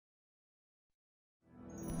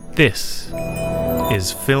This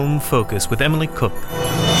is Film Focus with Emily Cook. Come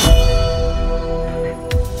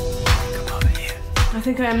over here. I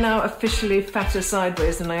think I am now officially fatter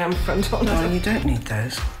sideways than I am front on. No, you don't need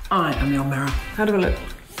those. I am your mirror. How do I look?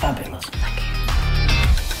 Fabulous.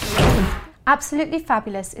 Absolutely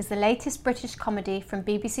Fabulous is the latest British comedy from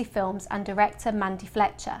BBC Films and director Mandy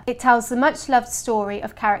Fletcher. It tells the much-loved story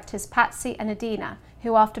of characters Patsy and Adina,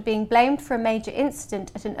 who after being blamed for a major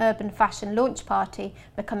incident at an urban fashion launch party,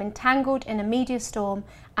 become entangled in a media storm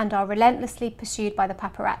and are relentlessly pursued by the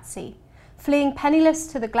paparazzi. Fleeing penniless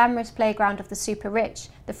to the glamorous playground of the super rich,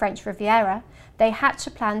 the French Riviera, they hatch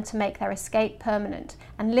a plan to make their escape permanent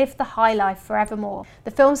and live the high life forevermore. The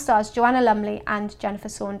film stars Joanna Lumley and Jennifer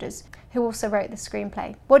Saunders, who also wrote the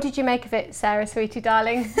screenplay. What did you make of it, Sarah, sweetie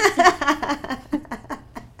darling?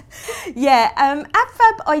 Yeah,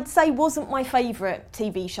 AbFab, I'd say, wasn't my favourite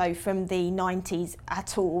TV show from the 90s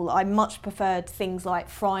at all. I much preferred things like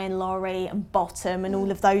Fry and Laurie and Bottom and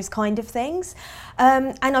all of those kind of things.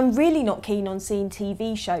 And I'm really not keen on seeing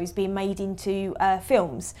TV shows being made into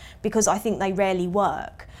films because I think they rarely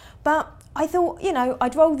work. But I thought, you know,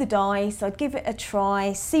 I'd roll the dice, I'd give it a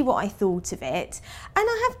try, see what I thought of it. And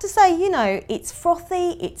I have to say, you know, it's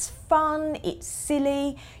frothy, it's fun, it's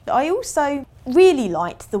silly. I also really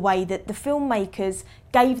liked the way that the filmmakers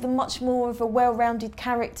gave them much more of a well-rounded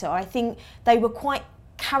character. I think they were quite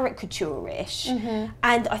caricature-ish,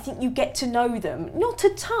 and I think you get to know them, not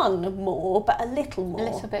a ton more, but a little more.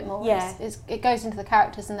 A little bit more. Yeah. It goes into the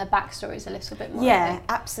characters and their backstories a little bit more. Yeah,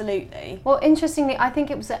 absolutely. Well, interestingly, I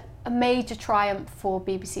think it was a major triumph for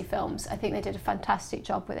BBC Films. I think they did a fantastic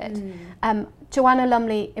job with it. Joanna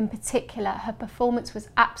Lumley in particular, her performance was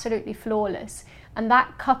absolutely flawless, and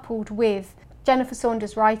that coupled with Jennifer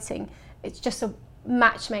Saunders' writing, it's just a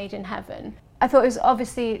match made in heaven. I thought it was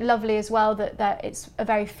obviously lovely as well that it's a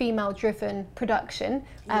very female-driven production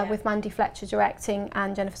with Mandy Fletcher directing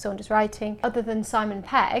and Jennifer Saunders writing. Other than Simon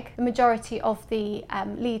Pegg, the majority of the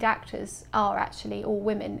lead actors are actually all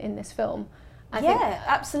women in this film. I think,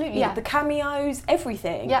 absolutely. Yeah. The cameos,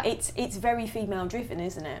 everything. Yeah. It's very female-driven,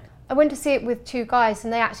 isn't it? I went to see it with two guys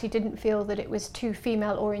and they actually didn't feel that it was too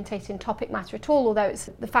female orientated in topic matter at all, although it's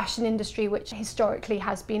the fashion industry which historically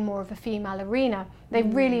has been more of a female arena. They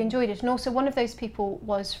really enjoyed it, and also one of those people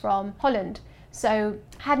was from Holland, so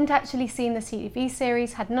hadn't actually seen the TV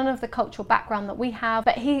series, had none of the cultural background that we have,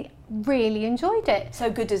 but he really enjoyed it. So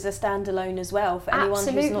good as a standalone as well for anyone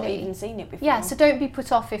who's not even seen it before. Yeah, so don't be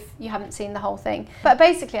put off if you haven't seen the whole thing. But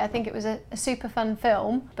basically I think it was a super fun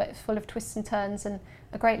film, but it's full of twists and turns and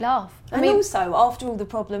a great laugh. And also, after all the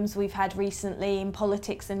problems we've had recently in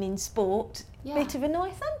politics and in sport, a bit of a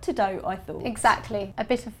nice antidote, I thought. Exactly, a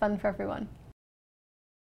bit of fun for everyone.